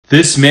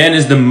This man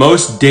is the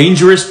most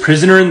dangerous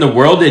prisoner in the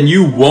world, and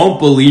you won't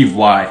believe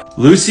why.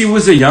 Lucy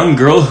was a young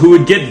girl who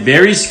would get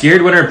very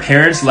scared when her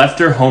parents left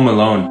her home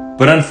alone.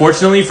 But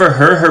unfortunately for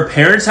her, her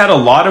parents had a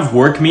lot of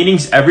work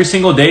meetings every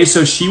single day,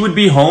 so she would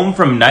be home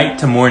from night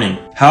to morning.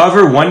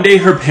 However, one day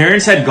her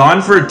parents had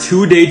gone for a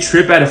 2-day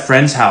trip at a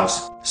friend's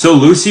house, so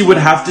Lucy would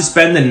have to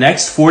spend the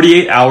next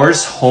 48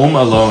 hours home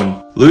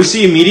alone.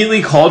 Lucy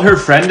immediately called her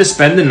friend to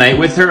spend the night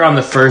with her on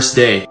the first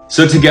day.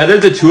 So together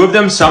the two of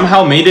them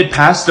somehow made it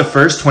past the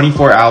first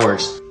 24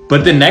 hours.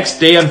 But the next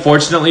day,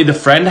 unfortunately, the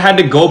friend had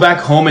to go back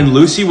home and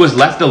Lucy was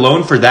left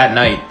alone for that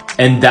night.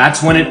 And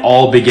that's when it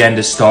all began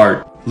to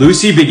start.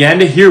 Lucy began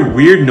to hear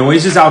weird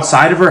noises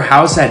outside of her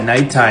house at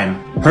nighttime.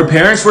 Her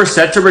parents were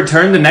set to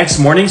return the next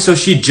morning, so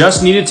she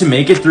just needed to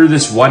make it through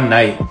this one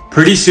night.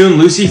 Pretty soon,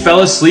 Lucy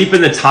fell asleep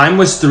and the time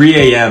was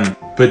 3 a.m.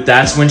 But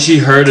that's when she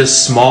heard a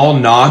small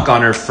knock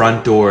on her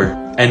front door.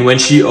 And when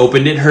she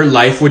opened it, her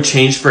life would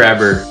change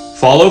forever.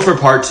 Follow for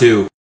part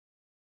 2.